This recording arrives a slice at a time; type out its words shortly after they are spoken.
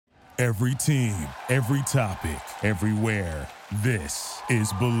Every team, every topic, everywhere. This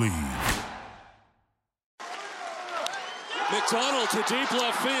is Believe. McDonald to deep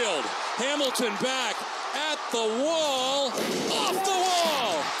left field. Hamilton back at the wall. Off the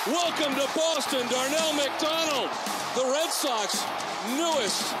wall. Welcome to Boston, Darnell McDonald, the Red Sox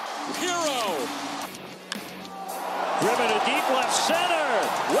newest hero. Driven to deep left center.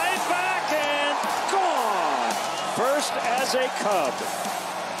 Way back and gone. First as a Cub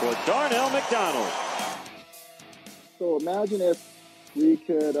for Darnell McDonald. So imagine if we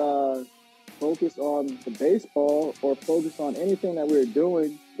could focus on the baseball or focus on anything that we're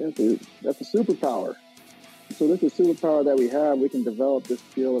doing. That's a superpower. So this is a superpower that we have. We can develop this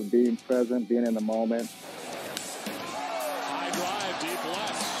skill of being present, being in the moment. High drive, deep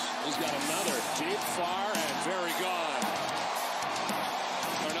left. He's got another deep, far, and very gone.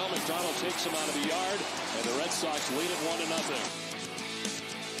 Darnell McDonald takes him out of the yard, and the Red Sox lead it 1-0.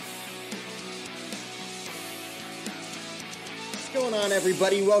 What's going on,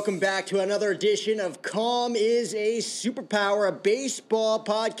 everybody? Welcome back to another edition of Calm is a Superpower, a baseball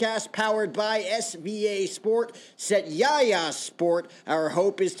podcast powered by SVA Sport. Set Yaya Sport. Our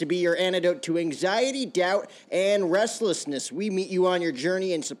hope is to be your antidote to anxiety, doubt, and restlessness. We meet you on your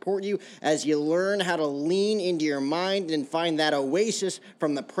journey and support you as you learn how to lean into your mind and find that oasis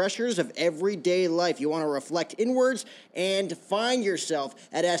from the pressures of everyday life. You want to reflect inwards and find yourself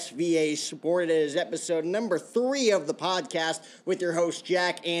at SVA Sport. It is episode number 3 of the podcast with your host,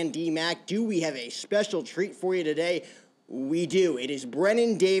 Jack and D-Mac. Do we have a special treat for you today? We do. It is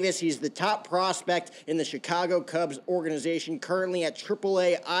Brennen Davis. He's the top prospect in the Chicago Cubs organization, currently at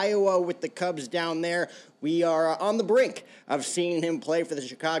AAA Iowa with the Cubs down there. We are on the brink of seeing him play for the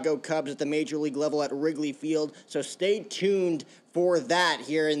Chicago Cubs at the major league level at Wrigley Field, so stay tuned for that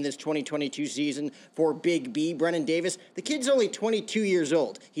here in this 2022 season for Big B. Brennen Davis, the kid's only 22 years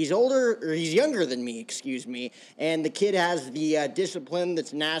old. He's younger than me, and the kid has the discipline, the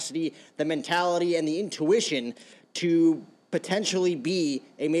tenacity, the mentality, and the intuition to potentially be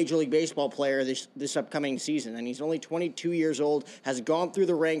a Major League Baseball player this upcoming season. And he's only 22 years old, has gone through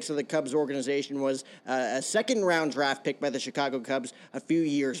the ranks of the Cubs organization, was a second-round draft pick by the Chicago Cubs a few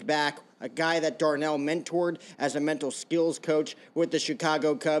years back, a guy that Darnell mentored as a mental skills coach with the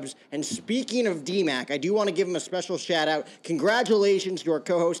Chicago Cubs. And speaking of DMAC, I do want to give him a special shout-out. Congratulations to our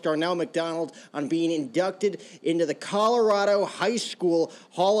co-host Darnell McDonald on being inducted into the Colorado High School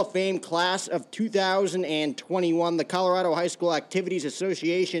Hall of Fame class of 2021. The Colorado High School Activities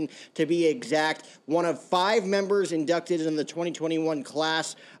Association, to be exact, one of 5 members inducted in the 2021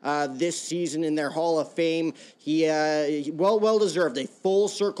 class this season in their Hall of Fame. He well deserved a full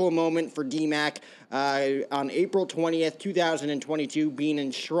circle moment for DMAC on April 20th, 2022, being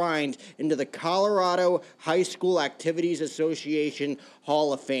enshrined into the Colorado High School Activities Association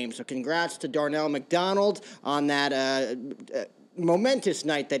Hall of Fame. So congrats to Darnell McDonald on that momentous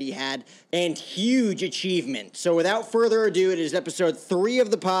night that he had, and huge achievement. So without further ado, it is episode 3 of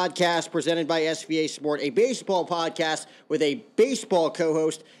the podcast presented by SVA Sport, a baseball podcast with a baseball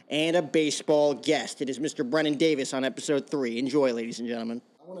co-host and a baseball guest. It is Mr. Brennen Davis on episode 3. Enjoy, ladies and gentlemen.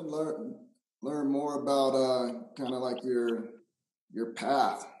 I want to learn more about kind of like your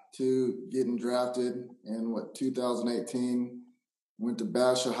path to getting drafted in 2018. Went to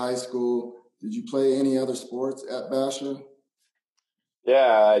Basha High School. Did you play any other sports at Basha?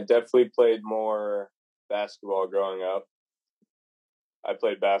 Yeah, I definitely played more basketball growing up. I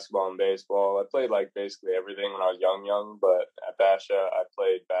played basketball and baseball. I played like basically everything when I was young, but at Basha, I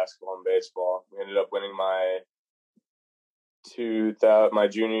played basketball and baseball. We ended up winning my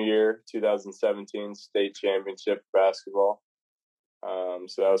junior year, 2017 state championship for basketball.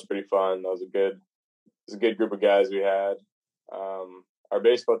 So that was pretty fun. That was a good group of guys we had. Our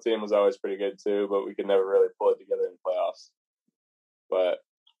baseball team was always pretty good too, but we could never really pull it together in playoffs. But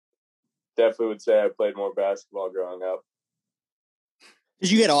definitely would say I played more basketball growing up.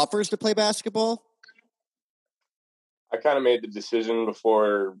 Did you get offers to play basketball? I kind of made the decision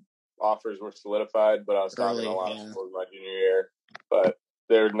before offers were solidified, but I was talking to a lot of schools my junior year. But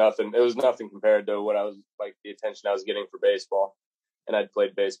it was nothing compared to what I was like, the attention I was getting for baseball. And I'd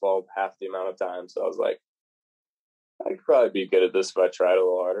played baseball half the amount of time. So I was like, I could probably be good at this if I tried a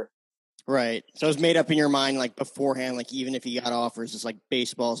little harder. Right. So it was made up in your mind, like beforehand, like even if you got offers, it's like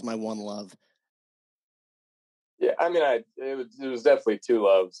baseball is my one love. Yeah, I mean, it was definitely 2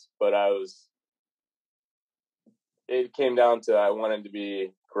 loves, but it came down to I wanted to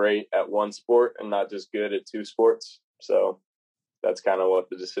be great at one sport and not just good at 2 sports. So that's kind of what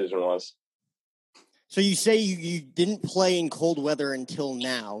the decision was. So you say you didn't play in cold weather until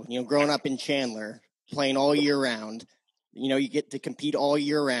now, growing up in Chandler, playing all year round. You get to compete all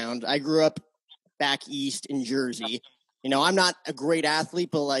year round. I grew up back east in Jersey. I'm not a great athlete,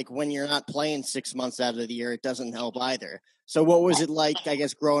 but like when you're not playing 6 months out of the year, it doesn't help either. So what was it like, I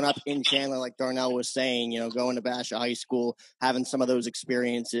guess, growing up in Chandler, like Darnell was saying, going to Basha High School, having some of those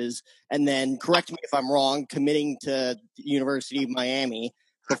experiences, and then, correct me if I'm wrong, committing to the University of Miami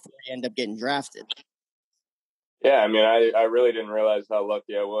before you end up getting drafted? Yeah, I mean, I really didn't realize how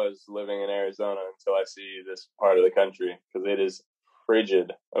lucky I was living in Arizona until I see this part of the country, because it is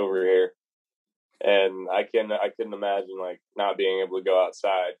frigid over here. And I couldn't imagine like not being able to go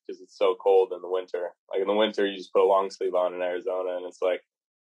outside because it's so cold in the winter. Like in the winter, you just put a long sleeve on in Arizona, and it's like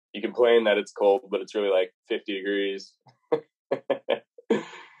you complain that it's cold, but it's really like 50 degrees.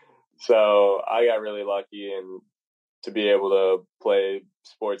 So I got really lucky, and to be able to play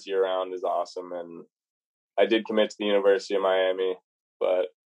sports year round is awesome. And I did commit to the University of Miami, but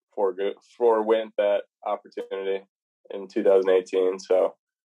forewent that opportunity in 2018. So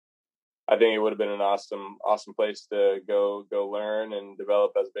I think it would have been an awesome place to go learn and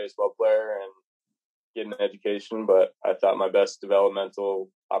develop as a baseball player and get an education. But I thought my best developmental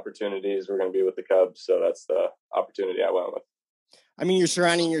opportunities were going to be with the Cubs. So that's the opportunity I went with. I mean, you're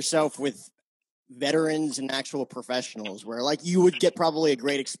surrounding yourself with veterans and actual professionals where like you would get probably a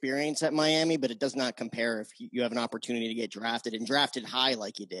great experience at Miami, but it does not compare if you have an opportunity to get drafted and drafted high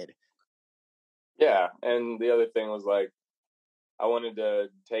like you did. Yeah. And the other thing was like, I wanted to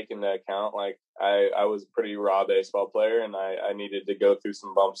take into account, like I was a pretty raw baseball player, and I needed to go through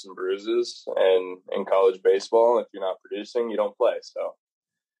some bumps and bruises. And in college baseball, if you're not producing, you don't play. So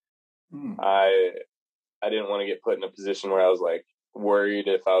I didn't want to get put in a position where I was like worried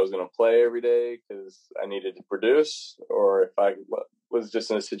if I was going to play every day because I needed to produce, or if I was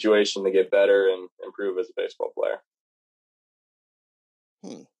just in a situation to get better and improve as a baseball player.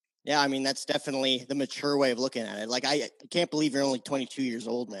 Yeah, I mean, that's definitely the mature way of looking at it. Like, I can't believe you're only 22 years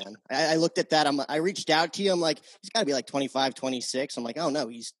old, man. I looked at that. I reached out to you. I'm like, he's got to be like 25, 26. I'm like, oh, no,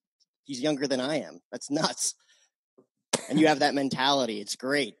 he's younger than I am. That's nuts. And you have that mentality. It's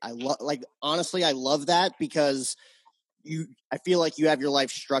great. Honestly, I love that because I feel like you have your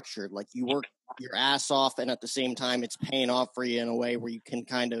life structured. Like, you work your ass off, and at the same time, it's paying off for you in a way where you can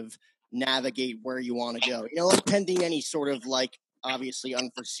kind of navigate where you want to go. Like pending any sort of like, obviously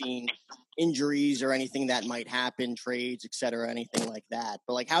unforeseen injuries or anything that might happen, trades, et cetera, anything like that.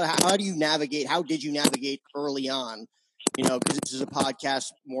 But like, how do you navigate? How did you navigate early on? Because this is a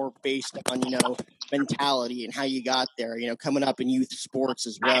podcast more based on, mentality and how you got there, coming up in youth sports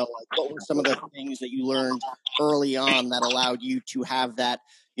as well. Like, what were some of the things that you learned early on that allowed you to have that,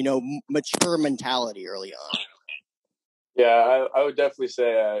 mature mentality early on? Yeah, I would definitely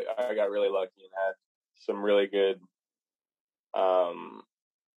say I got really lucky and had some really good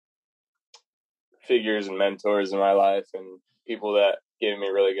figures and mentors in my life, and people that gave me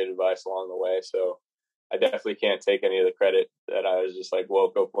really good advice along the way. So I definitely can't take any of the credit that I was just like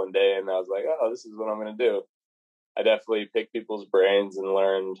woke up one day and I was like, oh, this is what I'm going to do. I definitely picked people's brains and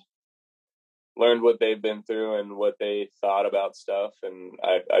learned what they've been through and what they thought about stuff. And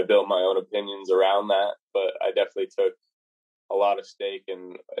I built my own opinions around that, but I definitely took a lot of stake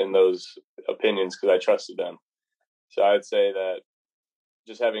in those opinions because I trusted them. So I'd say that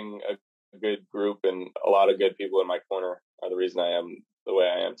just having a good group and a lot of good people in my corner are the reason I am the way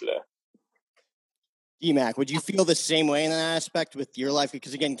I am today. D-Mac, would you feel the same way in that aspect with your life?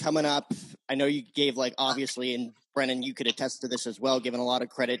 Because again, coming up, I know you gave like, obviously, and Brennen, you could attest to this as well, giving a lot of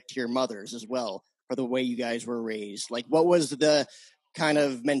credit to your mothers as well for the way you guys were raised. Like, what was the kind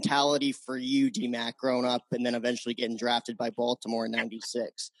of mentality for you, D-Mac, growing up and then eventually getting drafted by Baltimore in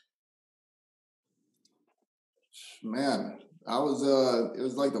 96? Man, it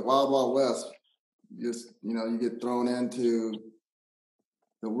was like the Wild Wild West. Just, you get thrown into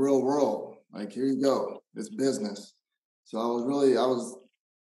the real world. Like, here you go, it's business. So I was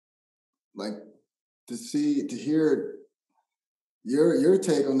like, to hear your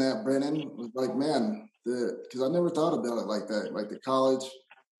take on that, Brennen, was like, man, because I never thought about it like that. Like the college,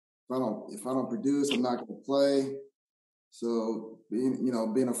 if I don't produce, I'm not going to play. So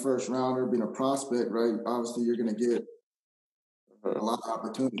being a first rounder, being a prospect, right? Obviously, you're going to get a lot of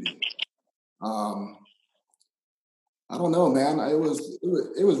opportunity. I don't know, man. It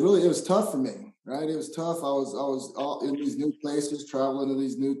was tough for me, right? It was tough. I was all in these new places, traveling to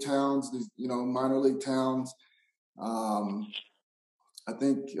these new towns, these minor league towns. I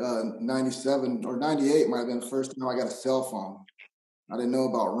think 97 or 98 might have been the first time I got a cell phone. I didn't know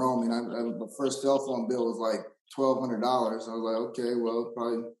about roaming. The first cell phone bill was like $1,200. I was like, okay, well,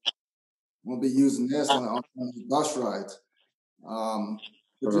 probably won't be using this on bus rides.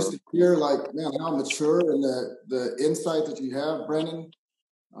 but just to hear, like, man, how mature and the insight that you have, Brennen,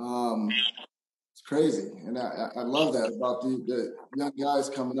 it's crazy. And I love that about the young guys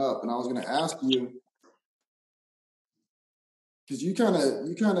coming up. And I was going to ask you, because you kind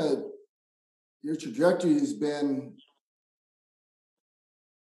of, your trajectory has been,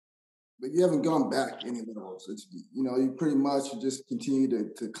 but you haven't gone back any levels. It's, you know, you pretty much just continue to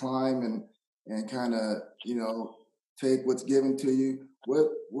climb and kind of, you know, take what's given to you.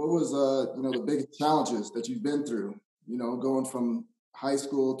 What was, you know, the biggest challenges that you've been through, you know, going from high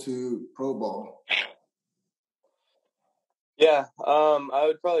school to pro ball? Yeah, I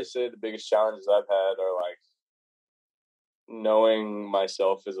would probably say the biggest challenges I've had are like knowing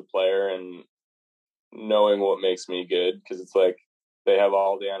myself as a player and knowing what makes me good, because it's like they have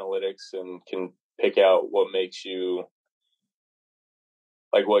all the analytics and can pick out what makes you,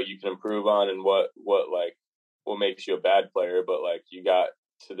 like, what you can improve on and what makes you a bad player. But like, you got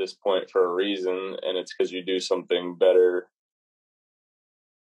to this point for a reason, and it's because you do something better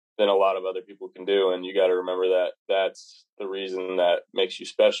than a lot of other people can do, and you got to remember that that's the reason that makes you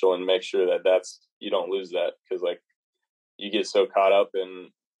special, and make sure that you don't lose that, because like you get so caught up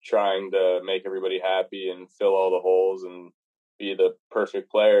in trying to make everybody happy and fill all the holes and be the perfect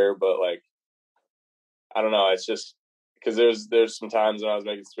player. But like, I don't know, it's just because there's some times when I was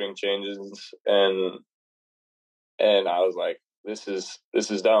making swing changes and I was like, this is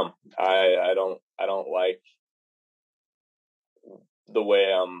dumb. I don't like the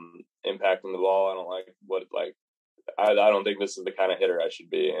way I'm impacting the ball. I don't like I don't think this is the kind of hitter I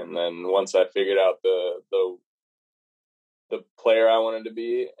should be. And then once I figured out the player I wanted to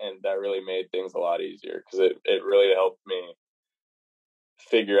be, and that really made things a lot easier, because it really helped me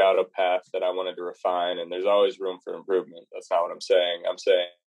figure out a path that I wanted to refine. And there's always room for improvement. That's not what I'm saying. I'm saying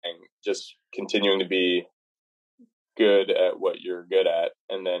just continuing to be good at what you're good at,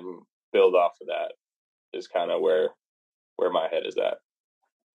 and then build off of that is kind of where my head is at.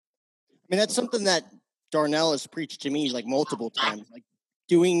 I mean, that's something that Darnell has preached to me like multiple times, like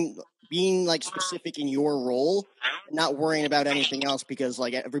being like specific in your role and not worrying about anything else, because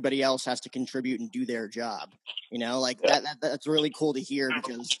like everybody else has to contribute and do their job, you know, like that's really cool to hear,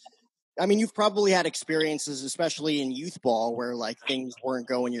 because I mean, you've probably had experiences, especially in youth ball, where like things weren't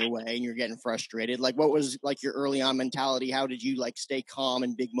going your way and you're getting frustrated. Like, what was like your early on mentality? How did you like stay calm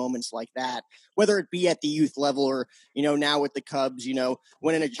in big moments like that? Whether it be at the youth level or, you know, now with the Cubs, you know,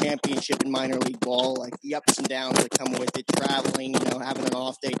 winning a championship in minor league ball, like the ups and downs that come with it, traveling, you know, having an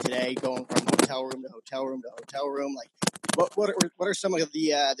off day today, going from hotel room to hotel room to hotel room. Like, what are some of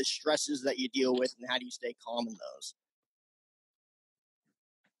the stresses that you deal with, and how do you stay calm in those?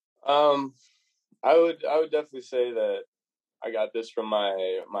 I would definitely say that I got this from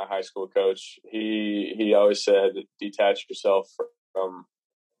my high school coach. He always said, detach yourself from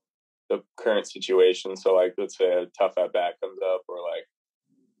the current situation. So like, let's say a tough at bat comes up, or like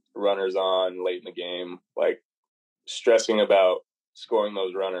runners on late in the game, like stressing about scoring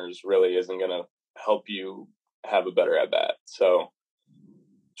those runners really isn't going to help you have a better at bat. So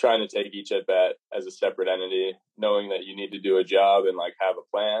trying to take each at bat as a separate entity, knowing that you need to do a job and like have a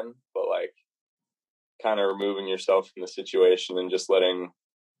plan, but like kind of removing yourself from the situation and just letting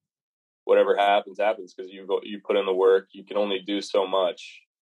whatever happens, because you put in the work. You can only do so much,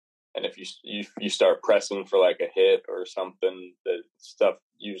 and if you start pressing for like a hit or something, that stuff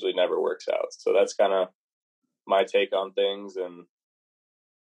usually never works out. So that's kind of my take on things. And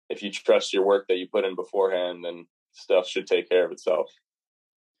if you trust your work that you put in beforehand, then stuff should take care of itself.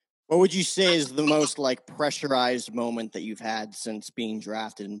 What would you say is the most like pressurized moment that you've had since being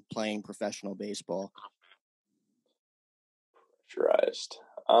drafted and playing professional baseball? Pressurized.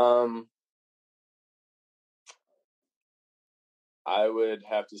 I would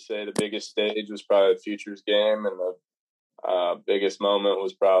have to say the biggest stage was probably the Futures game, and the biggest moment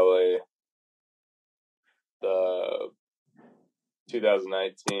was probably the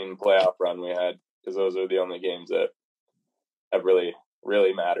 2019 playoff run we had, because those are the only games that have really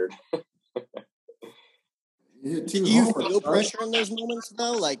mattered. Do you feel pressure in those moments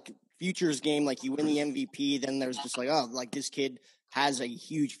though? Like Futures game, like you win the MVP, then there's just like, oh, like this kid has a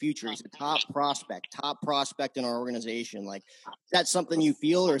huge future. He's a top prospect in our organization. Like, is that something you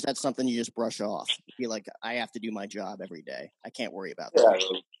feel, or is that something you just brush off? You feel like, I have to do my job every day. I can't worry about that. I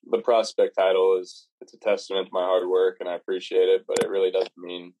mean, the prospect title it's a testament to my hard work, and I appreciate it, but it really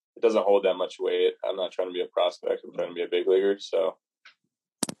doesn't hold that much weight. I'm not trying to be a prospect. I'm trying to be a big leaguer. So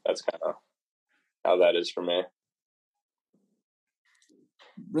that's kind of how that is for me.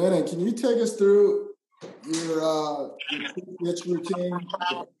 Brennen, can you take us through your pitch routine?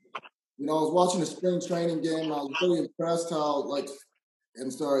 You know, I was watching a spring training game. I was really impressed how like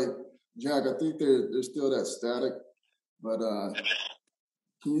And sorry, Jack, I think there's still that static, but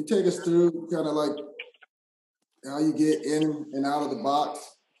can you take us through kind of like how you get in and out of the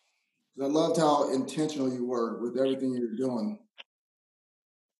box? I loved how intentional you were with everything you were doing.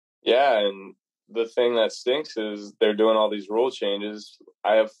 Yeah, and the thing that stinks is they're doing all these rule changes.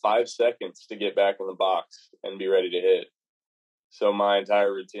 I have 5 seconds to get back in the box and be ready to hit. So my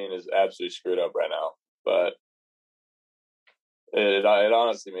entire routine is absolutely screwed up right now. But it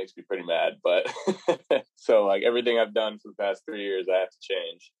honestly makes me pretty mad. But so like everything I've done for the past 3 years, I have to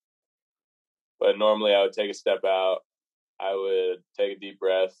change. But normally I would take a step out. I would take a deep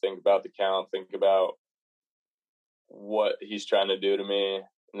breath, think about the count, think about what he's trying to do to me.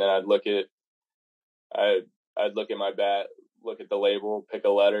 And then I'd look at my bat, look at the label, pick a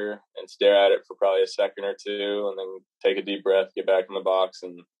letter, and stare at it for probably a second or two, and then take a deep breath, get back in the box,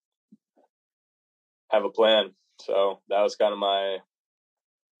 and have a plan. So that was kind of my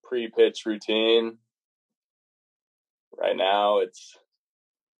pre-pitch routine. Right now, it's.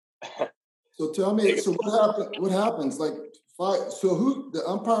 So tell me, so what happens? Like the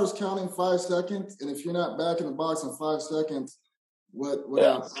umpire's counting 5 seconds, and if you're not back in the box in 5 seconds, what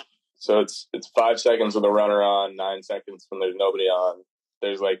happens? So it's 5 seconds with a runner on, 9 seconds when there's nobody on.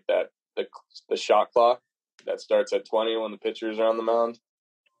 There's like the shot clock that starts at 20 when the pitchers are on the mound.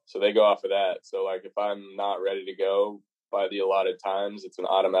 So they go off of that. So like if I'm not ready to go by the allotted times, it's an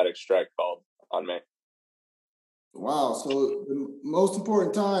automatic strike called on me. Wow. So the most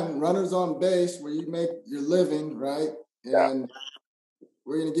important time, runners on base, where you make your living, right? And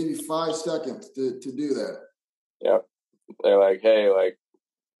we're going to give you 5 seconds to do that. Yeah. They're like, hey, like,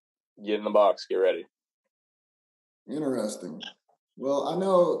 get in the box, get ready. Interesting. Well, I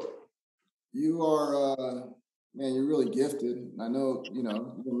know you are, man, you're really gifted. I know, you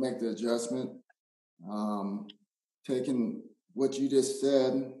can make the adjustment. Taking what you just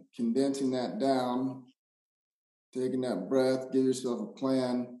said, condensing that down, taking that breath, give yourself a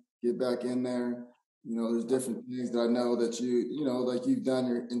plan, get back in there. There's different things that I know that like you've done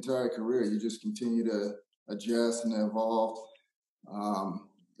your entire career. You just continue to adjust and evolve.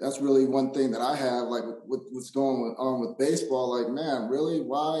 That's really one thing that I have, like with what's going on with baseball. Like, man, really,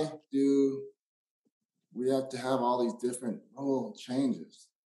 why do we have to have all these different rule changes?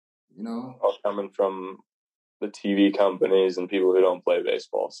 All coming from the TV companies and people who don't play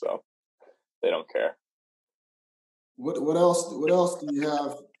baseball, so they don't care. What else do you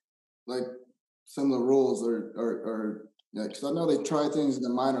have, like some of the rules or because I know they try things in the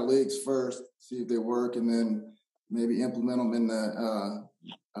minor leagues first, see if they work, and then maybe implement them in the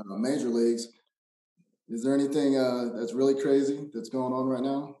major leagues. Is there anything that's really crazy that's going on right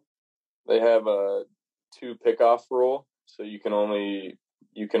now? They have a 2 pickoff rule, so you can only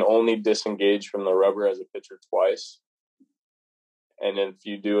disengage from the rubber as a pitcher twice. And if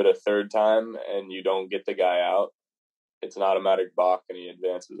you do it a third time and you don't get the guy out, it's an automatic balk and he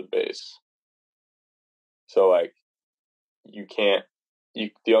advances a base. So like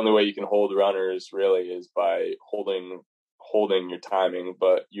the only way you can hold runners really is by holding your timing,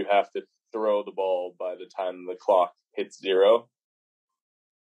 but you have to throw the ball by the time the clock hits 0.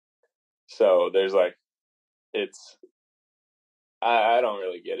 So there's like, I don't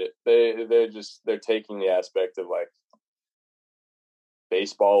really get it. They're taking the aspect of like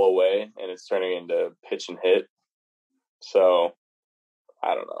baseball away and it's turning into pitch and hit. So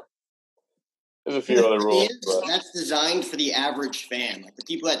I don't know. There's a few other rules. That's designed for the average fan, like the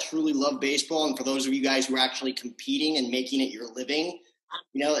people that truly love baseball, and for those of you guys who are actually competing and making it your living.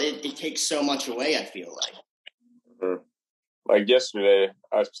 It takes so much away, I feel like. Mm-hmm. Like yesterday,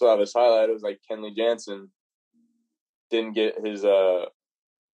 I saw this highlight. It was like Kenley Jansen didn't get his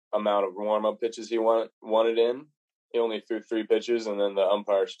amount of warm-up pitches he wanted in. He only threw 3 pitches, and then the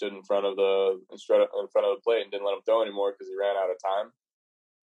umpire stood in front of the plate and didn't let him throw anymore because he ran out of time.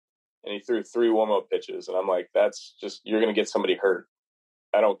 And he threw 3 warm-up pitches, and I'm like, that's just, you're going to get somebody hurt.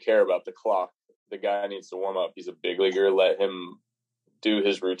 I don't care about the clock. The guy needs to warm up. He's a big leaguer. Let him do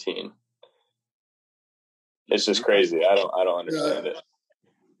his routine. It's just crazy. I don't understand it.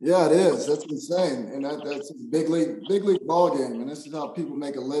 Yeah, it is. That's insane, and that's a big league ball game, and this is how people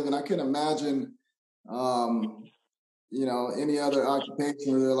make a living. I can't imagine, any other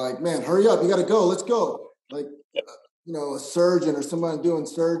occupation where they're like, "Man, hurry up! You got to go. Let's go!" Like, a surgeon or someone doing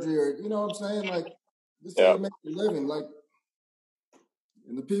surgery, or what I'm saying. Like, this is how you make a living. Like,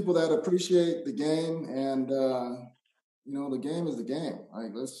 and the people that appreciate the game, and the game is the game.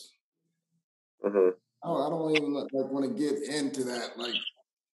 Like, let's. Mm-hmm. I don't even want to get into that, like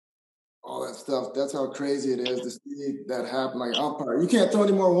all that stuff. That's how crazy it is to see that happen. Like, umpire, you can't throw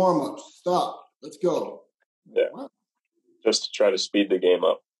any more warm-ups. Stop. Let's go. Yeah. What? just to try to speed the game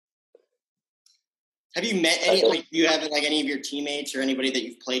up. Have you met any, like, do you have like any of your teammates or anybody that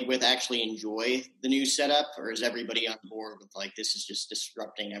you've played with actually enjoy the new setup, or is everybody on board with like, this is just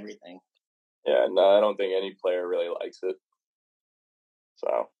disrupting everything? Yeah, no, I don't think any player really likes it.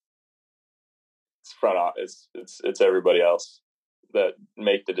 So it's front office. It's everybody else that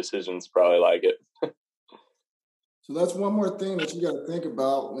make the decisions probably like it. So that's one more thing that you got to think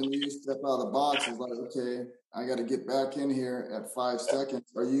about when you step out of the box is like, okay, I got to get back in here at 5 seconds.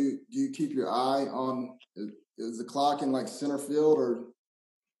 Do you keep your eye on, is the clock in like center field or?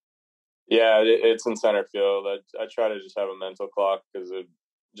 Yeah, it's in center field. I try to just have a mental clock because it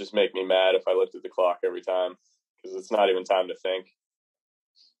just make me mad if I looked at the clock every time because it's not even time to think.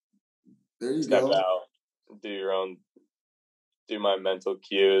 There you Step go. out, do my mental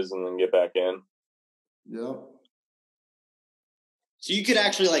cues, and then get back in. Yep. So you could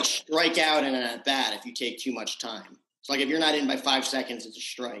actually like strike out in an at bat if you take too much time. It's like if you're not in by 5 seconds, it's a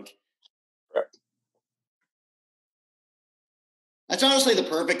strike. Correct. That's honestly the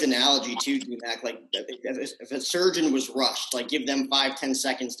perfect analogy too, D-Mac. Like if a surgeon was rushed, like give them 5-10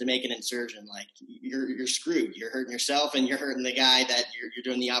 seconds to make an insertion. Like you're screwed. You're hurting yourself and you're hurting the guy that you're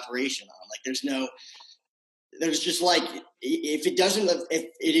doing the operation on. Like there's just like if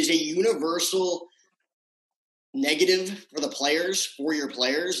it is a universal negative for the players, for your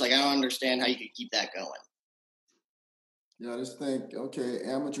players, like I don't understand how you could keep that going. Yeah, I just think, okay,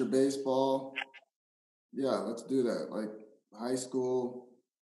 amateur baseball, yeah, let's do that. Like high school,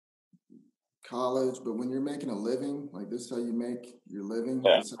 college, but when you're making a living, like this is how you make your living,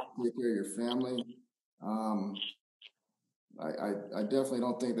 Yeah. this is how you take care of your family. I definitely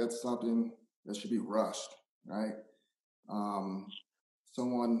don't think that's something that should be rushed, right?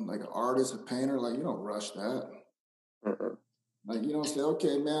 Someone like an artist, a painter, like you don't rush that. Mm-hmm. Like you don't say,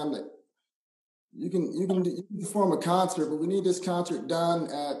 okay, man, you can perform a concert, but we need this concert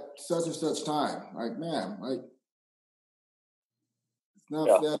done at such and such time. Like, man, like it's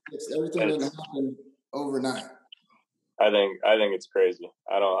not that. Everything doesn't happen overnight. I think it's crazy.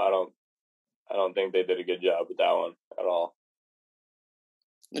 I don't think they did a good job with that one at all.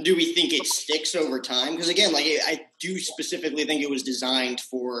 Do we think it sticks over time? Because again, like I do specifically think it was designed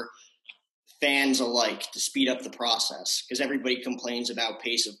for fans alike to speed up the process because everybody complains about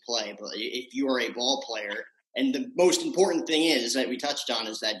pace of play. But if you are a ball player, and the most important thing is that we touched on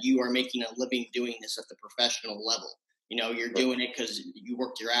is that you are making a living doing this at the professional level. You know, you're doing it because you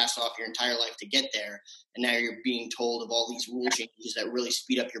worked your ass off your entire life to get there. And now you're being told of all these rule changes that really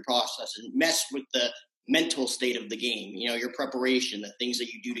speed up your process and mess with the mental state of the game, you know, your preparation, the things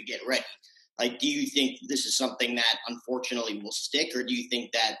that you do to get ready. Like, do you think this is something that unfortunately will stick, or do you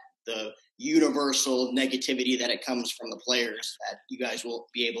think that the universal negativity that it comes from the players that you guys will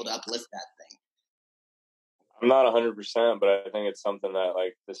be able to uplift that thing? I'm not 100%, but I think it's something that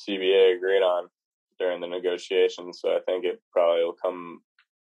like the CBA agreed on during the negotiations. So I think it probably will come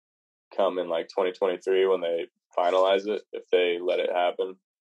in like 2023 when they finalize it, if they let it happen.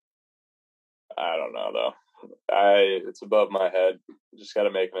 I don't know though. It's above my head. Just got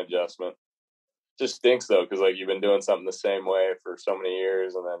to make an adjustment. Just stinks though, because like you've been doing something the same way for so many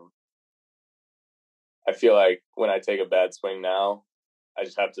years, and then I feel like when I take a bad swing now, I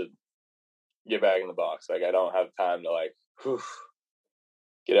just have to get back in the box. Like I don't have time to like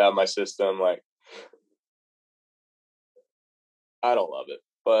get out of my system. Like I don't love it,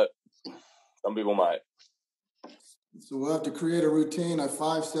 but some people might. So we'll have to create a routine, a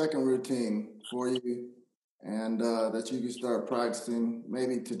 5-second routine for you, and that you can start practicing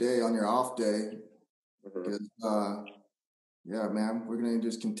maybe today on your off day. Because, yeah, man, we're going to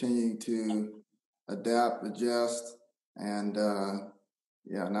just continue to adapt, adjust, and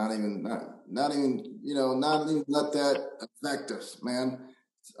not even let that affect us, man.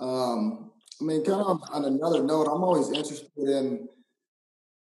 I mean, kind of on another note, I'm always interested in.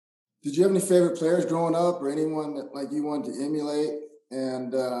 Did you have any favorite players growing up, or anyone that like you wanted to emulate?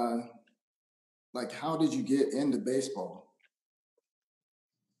 And like, how did you get into baseball?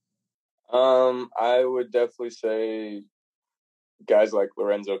 I would definitely say guys like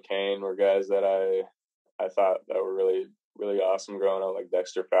Lorenzo Cain were guys that I thought that were really, really awesome growing up, like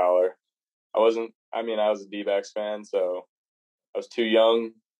Dexter Fowler. I was a D-backs fan, so I was too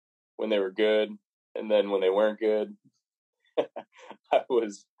young when they were good, and then when they weren't good, I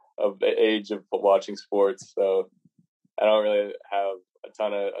was of the age of watching sports, so I don't really have a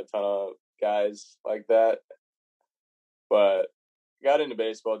ton of guys like that. But I got into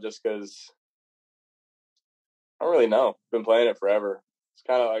baseball just because I don't really know. I've been playing it forever. It's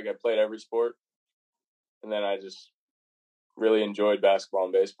kind of like I played every sport, and then I just really enjoyed basketball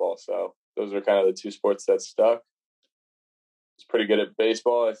and baseball. So those are kind of the two sports that stuck. was pretty good at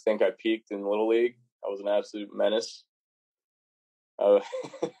baseball. I think I peaked in Little League. I was an absolute menace. But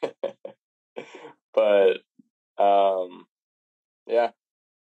yeah,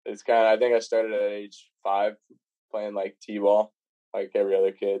 it's kind of, I think I started at age 5 playing like T-ball, like every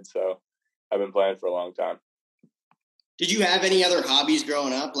other kid. So I've been playing for a long time. Did you have any other hobbies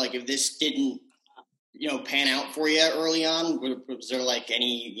growing up? Like if this didn't, pan out for you early on, was there like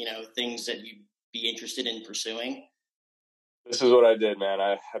any, things that you'd be interested in pursuing? This is what I did, man.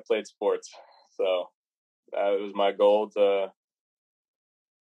 I played sports. So it was my goal to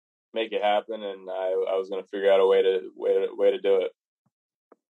make it happen, and I was going to figure out a way to do it.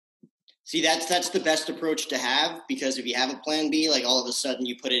 See, that's the best approach to have, because if you have a plan B, like all of a sudden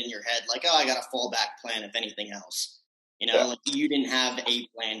you put it in your head, like, oh, I got a fallback plan if anything else. Like you didn't have a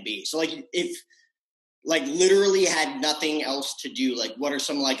plan B. So like if like literally had nothing else to do, like what are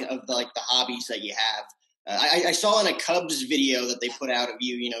some of the hobbies that you have? I saw in a Cubs video that they put out of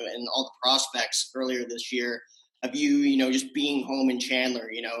you, and all the prospects earlier this year of you, just being home in Chandler,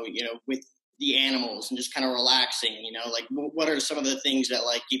 with the animals and just kind of relaxing, like what are some of the things that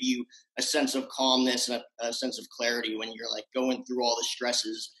like give you a sense of calmness and a sense of clarity when you're like going through all the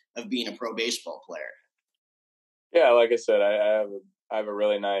stresses of being a pro baseball player? Yeah, like I said, I have a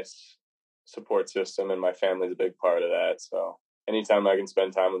really nice support system, and my family's a big part of that. So anytime I can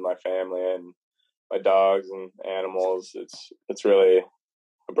spend time with my family and my dogs and animals, it's really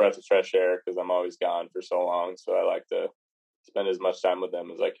a breath of fresh air, because I'm always gone for so long. So I like to spend as much time with them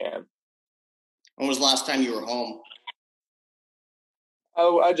as I can. When was the last time you were home?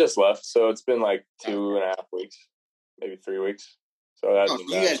 Oh, I just left, so it's been like 2.5 weeks, maybe 3 weeks. So that's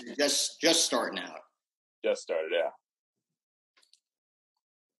you guys are just starting out. Just started, yeah.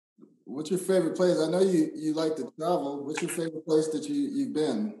 What's your favorite place? I know you like to travel. What's your favorite place that you've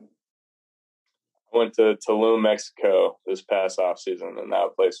been? I went to Tulum, Mexico this past off season, and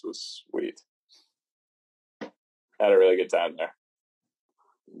that place was sweet. Had a really good time there.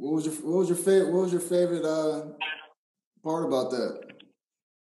 What was your favorite part about that?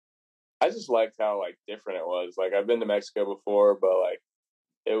 I just liked how like different it was. Like I've been to Mexico before, but like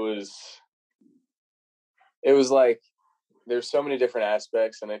it was like there's so many different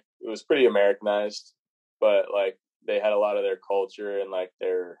aspects, and it was pretty Americanized, but like they had a lot of their culture and like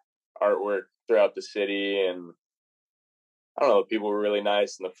their artwork throughout the city, and I don't know, people were really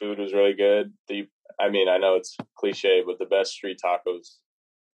nice, and the food was really good. I know it's cliche, but the best street tacos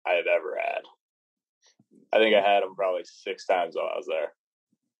I have ever had. I think I had them probably 6 times while I was there.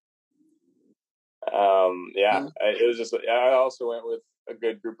 It was just. I also went with a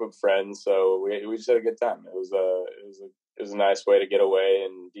good group of friends, so we just had a good time. It was a nice way to get away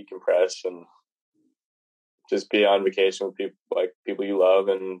and decompress and just be on vacation with people you love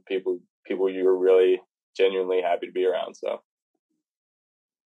and people you're really genuinely happy to be around. So.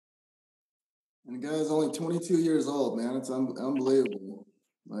 And the guy's only 22 years old, man. It's unbelievable.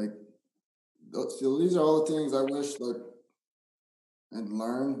 Like, so these are all the things I wish I'd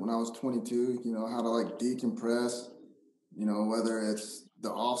learned when I was 22. How to like decompress. Whether it's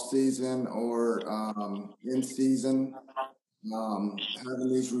the off season or in season, having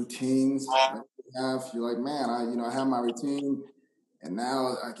these routines that you have. You're like, man, I have my routine, and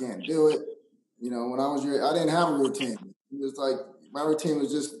now I can't do it. When I was I didn't have a routine. It was like my routine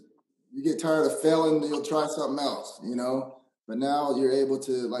was just, you get tired of failing, you'll try something else, But now you're able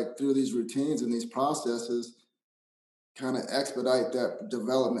to, like, through these routines and these processes, kind of expedite that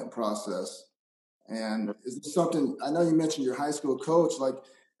development process. And is this something, I know you mentioned your high school coach, like,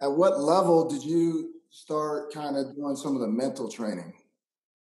 at what level did you start kind of doing some of the mental training?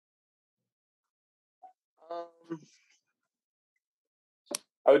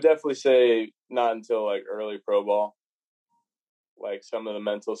 I would definitely say not until like early pro ball. Like some of the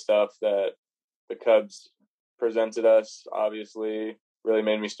mental stuff that the Cubs presented us, obviously, really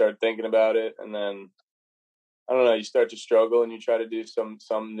made me start thinking about it. And then, I don't know, you start to struggle and you try to do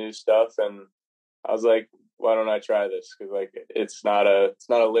some new stuff. And I was like, why don't I try this? Because like it's not a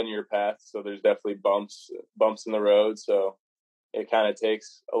linear path, so there's definitely bumps in the road. So it kind of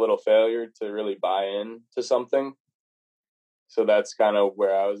takes a little failure to really buy in to something. So that's kind of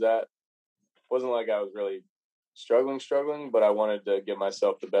where I was at. It wasn't like I was really struggling, but I wanted to give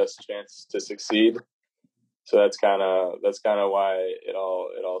myself the best chance to succeed. So that's kind of why it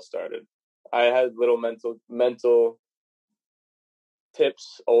all started. I had little mental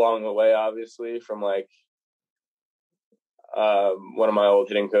tips along the way, obviously, from like one of my old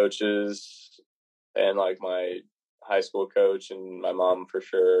hitting coaches and like my high school coach and my mom for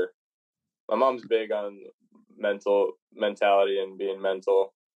sure. My mom's big on mentality and being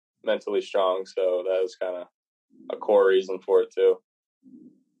mentally strong. So that was kind of a core reason for it too.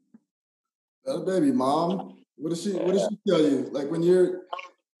 Baby mom, what does she tell you? Like when you're,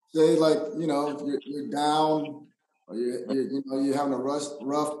 say, like, you know, you're down, or you're having a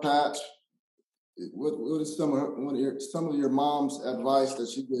rough patch. What is some of your mom's advice that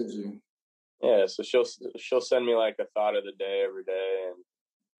she gives you? Yeah, so she'll send me like a thought of the day every day, and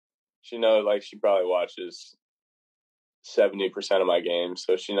she knows, like, she probably watches 70% of my games,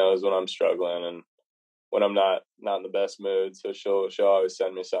 so she knows when I'm struggling and when I'm not in the best mood. So she'll always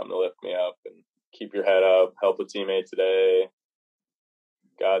send me something to lift me up and keep your head up, help a teammate today,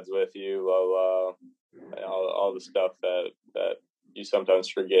 God's with you, blah blah, all the stuff that you sometimes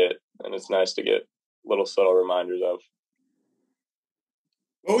forget, and it's nice to get little subtle reminders of.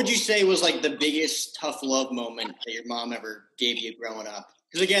 What would you say was like the biggest tough love moment that your mom ever gave you growing up?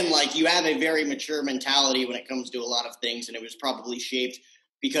 Because again, like, you have a very mature mentality when it comes to a lot of things, and it was probably shaped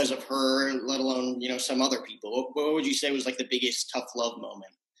because of her, let alone, you know, some other people. What would you say was like the biggest tough love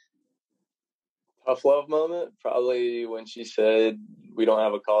moment? Tough love moment? Probably when she said, "We don't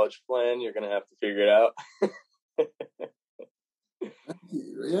have a college plan. You're going to have to figure it out."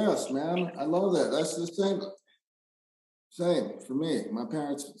 Yes, man. I love that. That's the same for me. My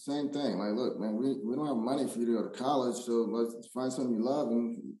parents, same thing. Like, look, man, we don't have money for you to go to college, so let's find something you love,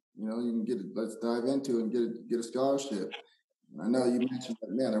 and, you know, you can get it. Let's dive into it and get a scholarship. And I know you mentioned that,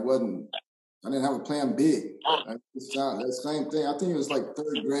 man. I didn't have a plan B. That same thing. I think it was like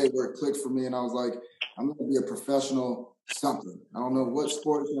third grade where it clicked for me, and I was like, I'm going to be a professional something. I don't know what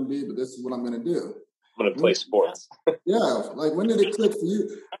sport it's going to be, but this is what I'm going to do. I'm going to play sports. Yeah, like, when did it click for you?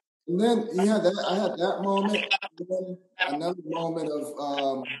 And then I had that moment, and then another moment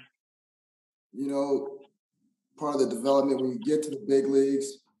of, you know, part of the development when you get to the big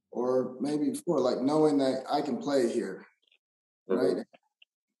leagues, or maybe before, like knowing that I can play here, right? Mm-hmm.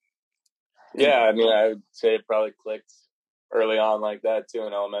 Yeah, I mean, I would say it probably clicked early on like that too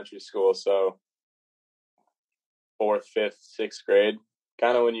in elementary school. So 4th, 5th, 6th grade,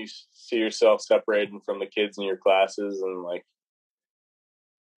 kind of when you see yourself separating from the kids in your classes, and like,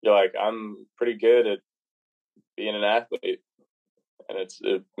 you're like, I'm pretty good at being an athlete, and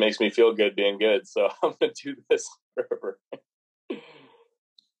it makes me feel good being good. So I'm going to do this forever.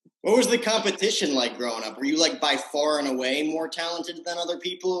 What was the competition like growing up? Were you like by far and away more talented than other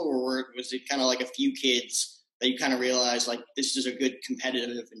people, or was it kind of like a few kids that you kind of realized like this is a good competitive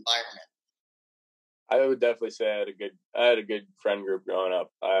environment? I would definitely say I had a good friend group growing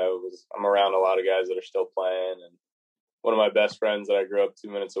up. I'm around a lot of guys that are still playing, and one of my best friends that I grew up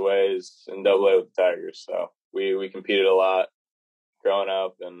 2 minutes away is in AA with the Tigers. So we competed a lot growing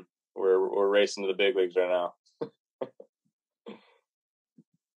up, and we're racing to the big leagues right now.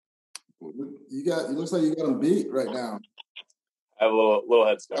 It looks like you got him beat right now. I have a little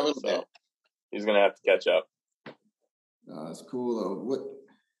head start, so he's gonna have to catch up. That's cool though. What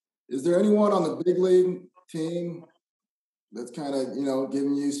is there anyone on the big league team that's kind of, you know,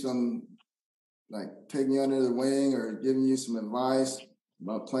 giving you some, like, taking you under the wing or giving you some advice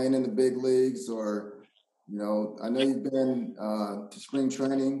about playing in the big leagues? Or, you know, I know you've been to spring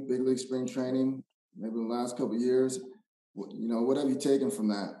training, big league spring training, maybe in the last couple of years. You know, what have you taken from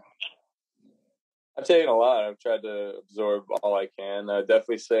that? I've taken a lot. I've tried to absorb all I can. I'd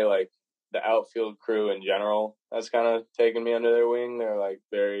definitely say, like, the outfield crew in general has kind of taken me under their wing. They're like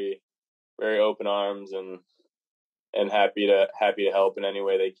very, very open arms and happy to help in any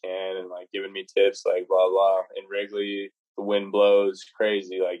way they can, and like giving me tips like blah blah. In Wrigley, the wind blows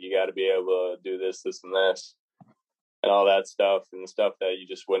crazy. Like, you got to be able to do this, and this, and all that stuff, and the stuff that you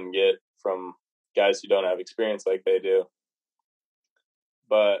just wouldn't get from guys who don't have experience like they do.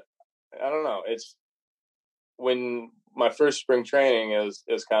 But I don't know. It's when my first spring training is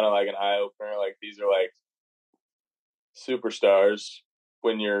kind of like an eye opener. Like, these are like superstars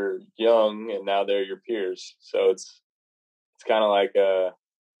when you're young, and now they're your peers. So it's kind of like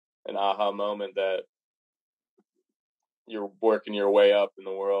an aha moment that you're working your way up in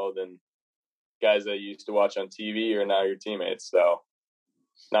the world, and guys that you used to watch on TV are now your teammates. So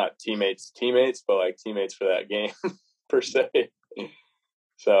not teammates, but like teammates for that game per se.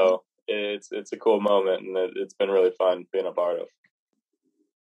 So it's a cool moment, and it's been really fun being a part of.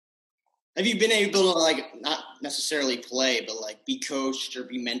 Have you been able to, like, not necessarily play, but like be coached or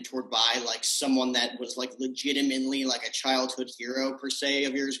be mentored by like someone that was like legitimately like a childhood hero per se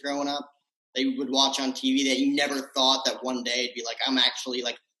of yours growing up that you would watch on TV that you never thought that one day it'd be like, I'm actually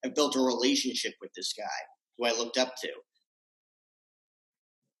like, I've built a relationship with this guy who I looked up to?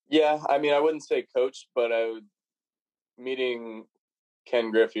 Yeah, I mean, I wouldn't say coached, but meeting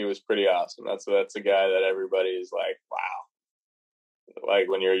Ken Griffey was pretty awesome. That's a guy that everybody is like, wow, like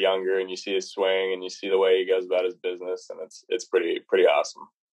when you're younger and you see his swing and you see the way he goes about his business, and it's pretty awesome.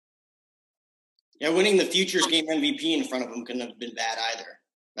 Yeah, winning the Futures Game MVP in front of him couldn't have been bad either.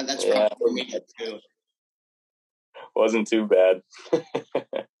 But that's probably for me too. Wasn't too bad.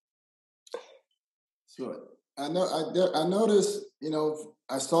 So I noticed,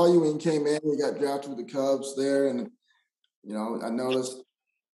 I saw you when you came in. You got drafted with the Cubs there, and I noticed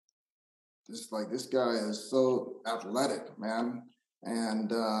this guy is so athletic, man,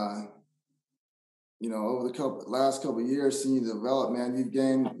 and over the last couple of years, seeing you develop, man, you've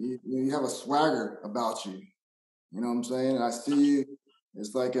gained. You have a swagger about you. You know what I'm saying? And I see you.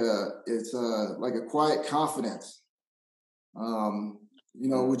 It's like a quiet confidence. Would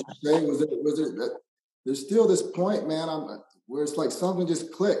you say was it that there's still this point, man, where it's like something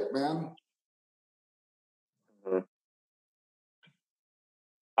just clicked, man? Mm-hmm.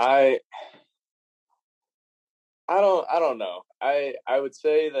 I don't know. I would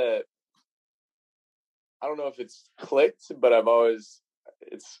say that I don't know if it's clicked, but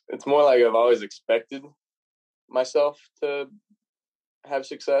it's more like I've always expected myself to have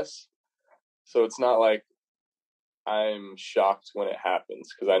success. So it's not like I'm shocked when it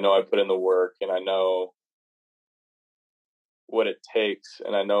happens, because I know I put in the work and I know what it takes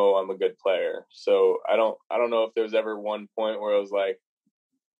and I know I'm a good player. So I don't know if there's ever one point where I was like,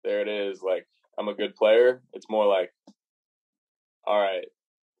 there it is, like I'm a good player. It's more like, all right,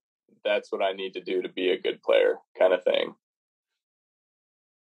 that's what I need to do to be a good player kind of thing.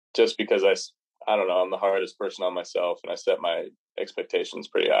 Just because I don't know, I'm the hardest person on myself and I set my expectations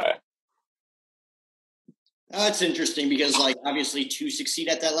pretty high. That's interesting because, like, obviously to succeed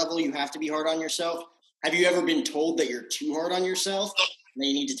at that level, you have to be hard on yourself. Have you ever been told that you're too hard on yourself and that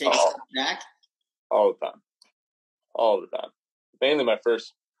you need to take a step back? All the time. All the time. Mainly my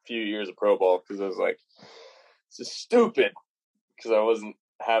first few years of pro ball, because I was like, this is stupid, because I wasn't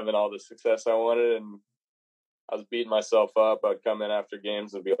having all the success I wanted and I was beating myself up. I'd come in after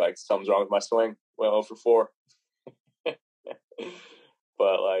games and be like, something's wrong with my swing. Well, 0 for 4.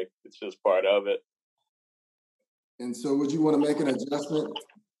 But, like, it's just part of it. And so would you want to make an adjustment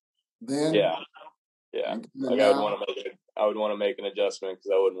then? Yeah. Like I would want to make an adjustment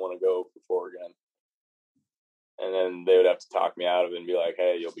because I wouldn't want to go for 4 again. And then they would have to talk me out of it and be like,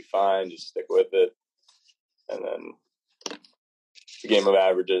 hey, you'll be fine. Just stick with it. And then it's a game of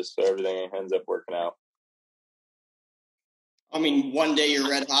averages, so everything ends up working out. I mean, one day you're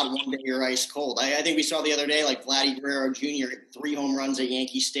red hot, one day you're ice cold. I think we saw the other day, like Vladdy Guerrero Jr. hit 3 home runs at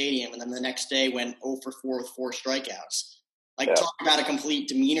Yankee Stadium, and then the next day went 0 for 4 with 4 strikeouts. Like, talk about a complete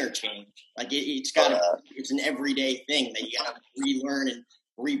demeanor change. Like, it's an everyday thing that you got to relearn and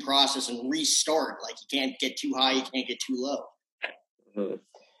reprocess and restart. Like, you can't get too high, you can't get too low. Mm-hmm.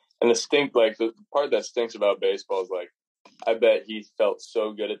 And the part that stinks about baseball is, like, I bet he felt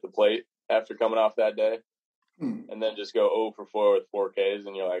so good at the plate after coming off that day. And then just go 0 for 4 with 4 Ks,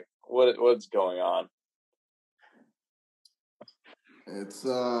 and you're like, what's going on? It's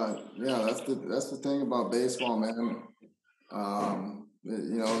that's the thing about baseball, man.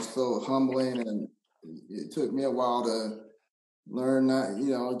 It's so humbling, and it took me a while to learn that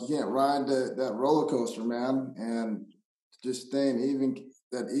you can't ride that roller coaster, man, and just staying even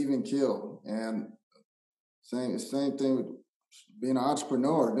kill. And same thing with being an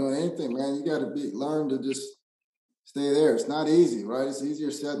entrepreneur, doing anything, man. You got to learn to just stay there. It's not easy, right? It's easier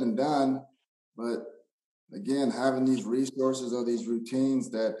said than done. But again, having these resources or these routines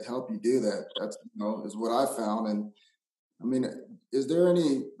that help you do that, that's, is what I found. And I mean, is there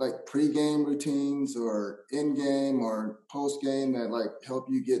any like pre-game routines or in-game or post-game that like help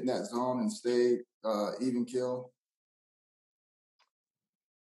you get in that zone and stay even kill?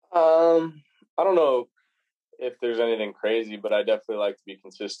 I don't know if there's anything crazy, but I definitely like to be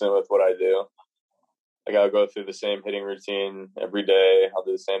consistent with what I do. Like, I'll go through the same hitting routine every day. I'll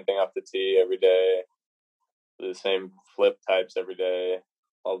do the same thing off the tee every day. Do the same flip types every day.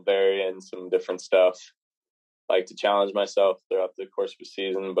 I'll vary in some different stuff. Like to challenge myself throughout the course of the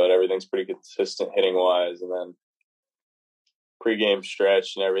season, but everything's pretty consistent hitting wise. And then pregame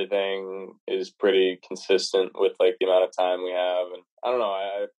stretch and everything is pretty consistent with like the amount of time we have. And I don't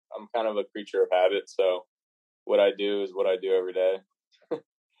know, I'm kind of a creature of habit. So what I do is what I do every day.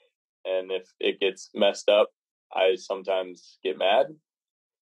 And if it gets messed up, I sometimes get mad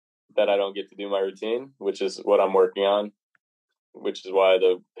that I don't get to do my routine, which is what I'm working on, which is why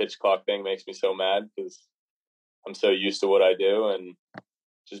the pitch clock thing makes me so mad, because I'm so used to what I do, and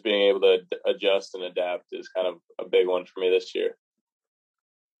just being able to adjust and adapt is kind of a big one for me this year.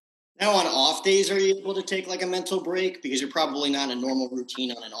 Now, on off days, are you able to take like a mental break? Because you're probably not in a normal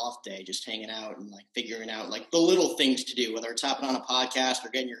routine on an off day, just hanging out and like figuring out like the little things to do, whether it's hopping on a podcast or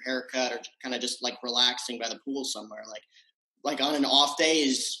getting your hair cut or kind of just like relaxing by the pool somewhere. Like on an off day,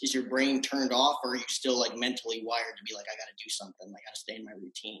 is your brain turned off, or are you still like mentally wired to be like, I got to do something, I got to stay in my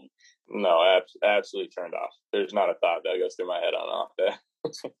routine? No, absolutely turned off. There's not a thought that goes through my head on an off day,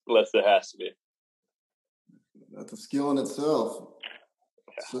 unless it has to be. That's a skill in itself.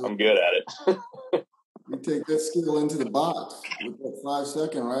 Yeah, so, I'm good at it. You take that skill into the box with that 5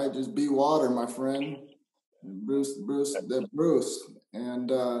 second, right? Just be water, my friend. And Bruce.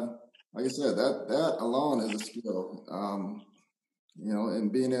 And like I said, that alone is a skill.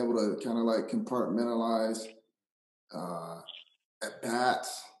 And being able to kind of like compartmentalize at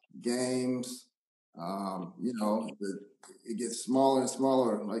bats, games. It gets smaller and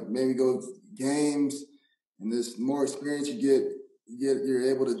smaller. Like maybe go games, and this more experience you're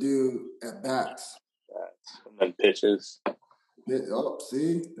able to do at bats. And then pitches. Oh,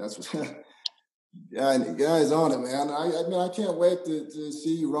 see, that's what. Yeah, guys on it, man. I can't wait to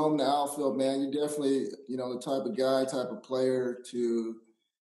see you roam the outfield, man. You're definitely, the type of guy, type of player to,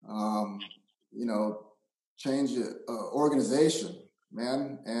 change an organization,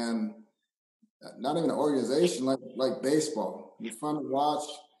 man. And not even an organization like baseball. You're fun to watch.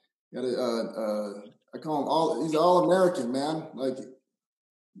 You got I call him he's all American, man. Like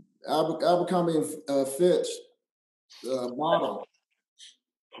Abercrombie and Fitch model.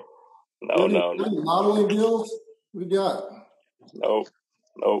 No. Modeling deals we got? Nope.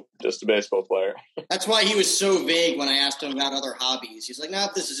 Just a baseball player. That's why he was so vague when I asked him about other hobbies. He's like, "No,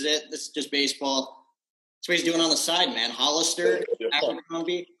 this is it. This is just baseball." That's what he's doing on the side, man. Hollister,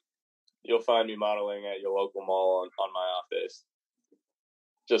 Abercrombie. You'll find me modeling at your local mall on my off days.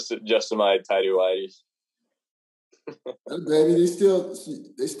 Just in my tidy whities. Baby,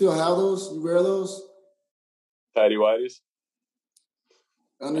 they still have those? You wear those? Tidy whities?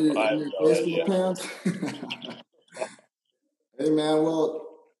 Under your baseball pants? Hey, man, well,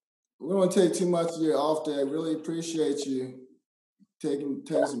 we don't want to take too much of your off day. I really appreciate you taking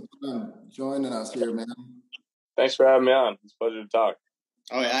some time joining us here, man. Thanks for having me on. It's a pleasure to talk.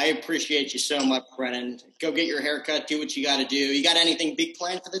 Oh, yeah, I appreciate you so much, Brennen. Go get your haircut, do what you got to do. You got anything big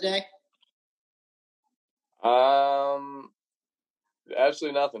planned for the day?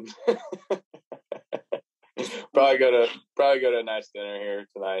 Absolutely nothing. Probably go to a nice dinner here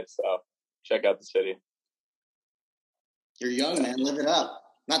tonight. So check out the city. You're young, man. Live it up.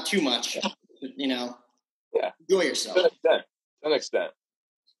 Not too much, Yeah. Enjoy yourself. To an extent.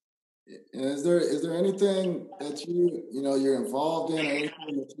 Is there anything that you're involved in, or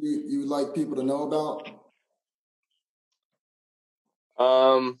anything that you would like people to know about?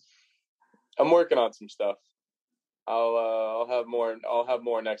 I'm working on some stuff. I'll have more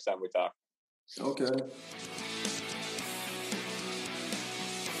next time we talk. Okay.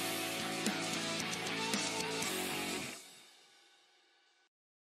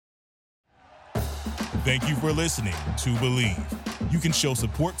 Thank you for listening to Believe. You can show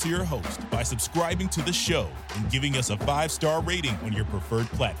support to your host by subscribing to the show and giving us a 5-star rating on your preferred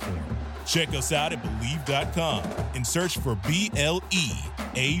platform. Check us out at Believe.com and search for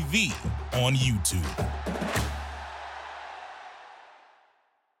BLEAV on YouTube.